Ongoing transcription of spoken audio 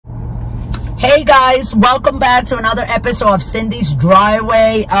Hey guys, welcome back to another episode of Cindy's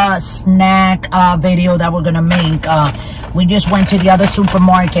Driveway snack video that we're gonna make. We just went to the other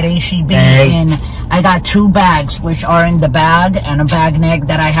supermarket, HEB, and I got 2 bags, which are in the bag, and a bag neck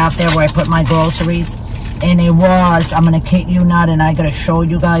that I have there where I put my groceries. And it was, I'm gonna kid you not, and I gotta show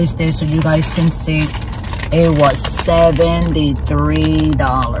you guys this so you guys can see. It was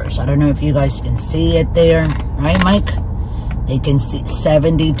 $73. I don't know if you guys can see it there, right, Mike? You can see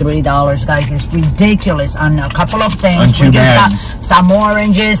 $73, guys. It's ridiculous on a couple of things. We just got some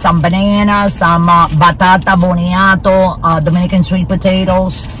oranges, some bananas, some batata boniato, Dominican sweet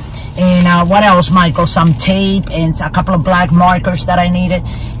potatoes, and what else, Michael? Some tape and a couple of black markers that I needed.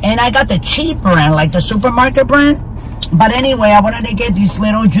 And I got the cheap brand, like the supermarket brand. But anyway, I wanted to get these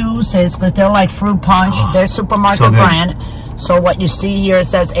little juices because they're like fruit punch. They're supermarket brand. So what you see here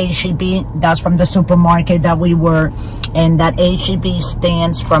says HEB. That's from the supermarket that we were. And that HEB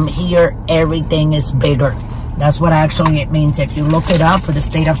stands from here, everything is bigger. That's what actually it means. If you look it up for the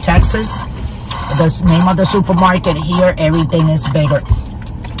state of Texas, the name of the supermarket here, everything is bigger.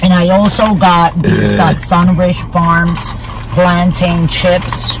 And I also got these Sunridge Farms plantain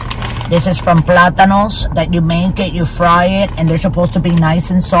chips. This is from Platanos that you make it, you fry it, and they're supposed to be nice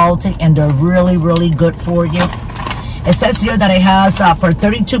and salty, and they're really, really good for you. It says here that it has, for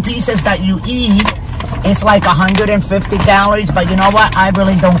 32 pieces that you eat, it's like 150 calories, but you know what? I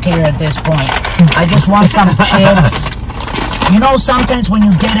really don't care at this point. I just want some chips. You know, sometimes when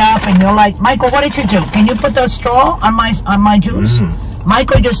you get up and you're like, Michael, what did you do? Can you put the straw on my juice?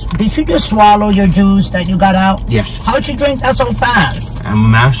 Michael, did you just swallow your juice that you got out? Yes. How'd you drink that so fast? I'm a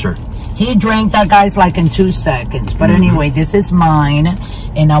master. He drank that, guys, like in 2 seconds. But anyway, this is mine.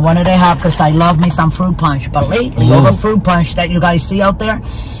 And I wanted to have, because I love me some fruit punch. But lately, all the fruit punch that you guys see out there,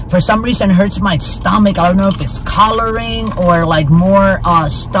 for some reason, hurts my stomach. I don't know if it's coloring or like more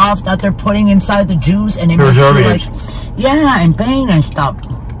stuff that they're putting inside the juice. And it makes you like, yeah, and pain and stuff.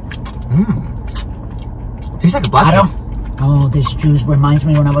 Tastes like a black one. Oh, this juice reminds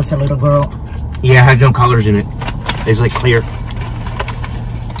me when I was a little girl. Yeah, it has no colors in it. It's like clear.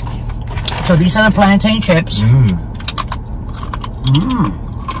 So these are the plantain chips.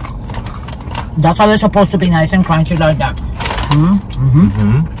 That's how they're supposed to be, nice and crunchy like that.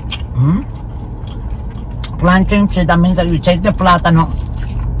 Plantain chips, that means that you take the plátano,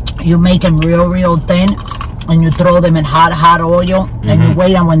 you make them real thin, and you throw them in hot oil, and you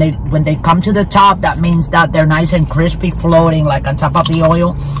wait, and when they come to the top, that means that they're nice and crispy, floating like on top of the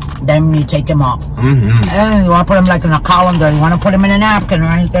oil. Then you take them off. And you want to put them like in a colander. You want to put them in a napkin or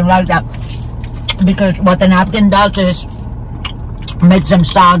anything like that, because what the napkin does is makes them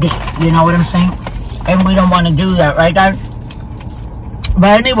soggy. You know what I'm saying? And we don't want to do that, right, guys?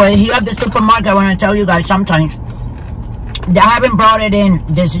 But anyway, here at the supermarket, I want to tell you guys, sometimes they haven't brought it in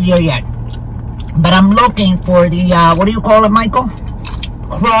this year yet, but I'm looking for the what do you call it, Michael?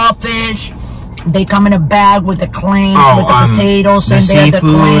 Crawfish. They come in a bag with the clams, with the potatoes in there, the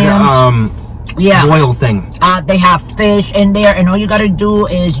clams. Yeah, boil thing. They have fish in there, and all you gotta do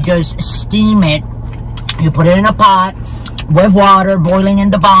is just steam it. You put it in a pot with water boiling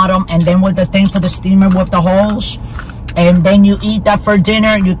in the bottom, and then with the thing for the steamer with the holes, and then you eat that for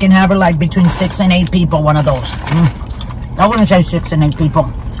dinner. You can have it like between 6 and 8 people, one of those. I wouldn't say 6 and 8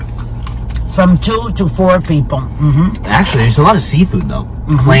 people. From 2 to 4 people. Actually, there's a lot of seafood though.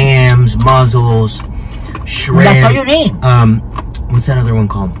 Clams, mussels, shrimp. That's all you need. What's that other one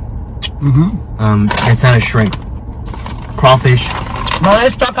called? It's not a shrimp. Crawfish. Well,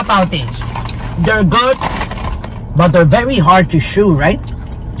 let's talk about these. They're good, but they're very hard to chew, right?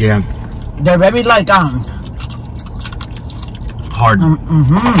 Yeah. They're very like hard.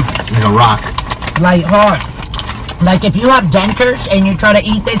 Like a rock. Like hard. Like if you have dentures and you try to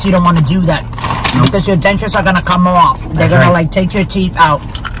eat this, you don't want to do that. Because your dentures are going to come off. They're going to like take your teeth out.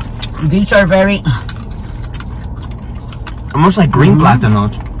 These are very... almost like green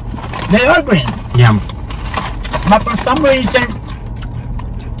platanos. They are green. Yeah. But for some reason,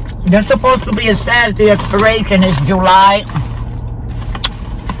 they're supposed to be, it says the expiration is July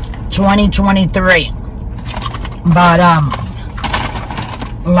 2023. But,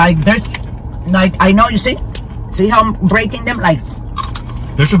 like there's, like, I know, you see how I'm breaking them? Like,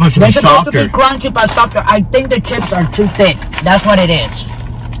 they're supposed to be softer. They're supposed to be crunchy but softer. I think the chips are too thick. That's what it is.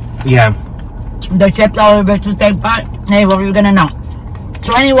 Yeah. The chips are a little bit too thick, but hey, what are you gonna know?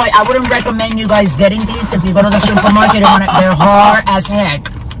 So anyway, I wouldn't recommend you guys getting these if you go to the supermarket. They're hard as heck.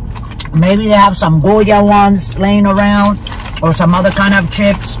 Maybe they have some Goya ones laying around or some other kind of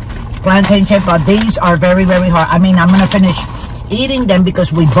chips, plantain chip, but these are very hard. I mean, I'm gonna finish eating them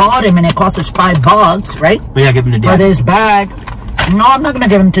because we bought them and it cost us $5, right? But yeah, give them to Dad. For this bag. No, I'm not gonna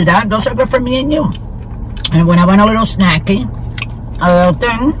give them to that. Those are good for me and you. And when I want a little snacky, a little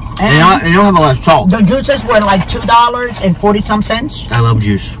thing. And you don't have a lot of salt. The juices were like $2.40 some. I love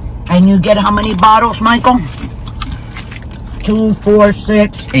juice. And you get how many bottles, Michael? 2, 4,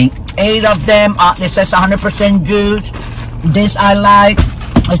 6, 8. 8 of them. It says 100% juice. This I like.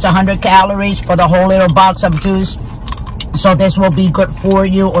 It's 100 calories for the whole little box of juice. So this will be good for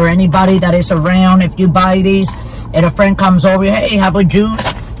you or anybody that is around. If you buy these and a friend comes over, hey, have a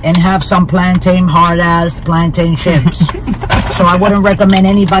juice and have some plantain, hard-ass plantain chips. So I wouldn't recommend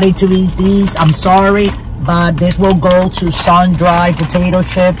anybody to eat these. I'm sorry, but this will go to sun-dried potato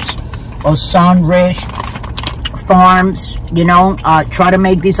chips or Sunridge Farms. You know, try to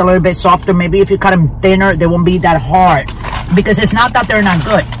make these a little bit softer. Maybe if you cut them thinner, they won't be that hard. Because it's not that they're not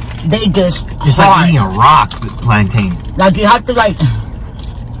good. They just it's hard. Like eating a rock with plantain. Like you have to like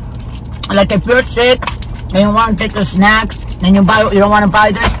if you're sick and you want to take a snack and you don't want to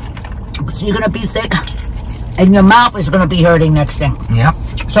buy this, so you're gonna be sick and your mouth is gonna be hurting next thing. Yep.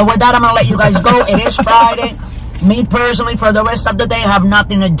 So with that, I'm gonna let you guys go. It is Friday. Me personally, for the rest of the day, I have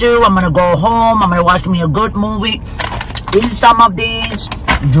nothing to do. I'm gonna go home. I'm gonna watch me a good movie, eat some of these,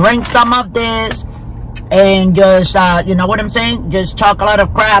 drink some of this, and just, you know what I'm saying? Just talk a lot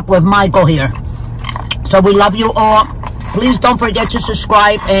of crap with Michael here. So we love you all. Please don't forget to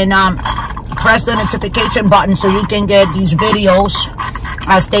subscribe and press the notification button so you can get these videos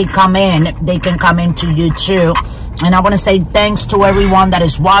as they come in. They can come into you too. And I want to say thanks to everyone that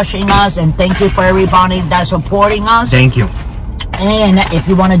is watching us, and thank you for everybody that's supporting us. Thank you. And if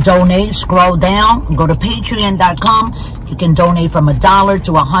you want to donate, scroll down, go to patreon.com. You can donate from $1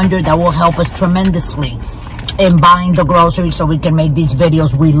 to $100. That will help us tremendously in buying the groceries so we can make these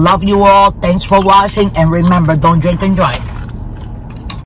videos. We love you all. Thanks for watching. And remember, don't drink and drive.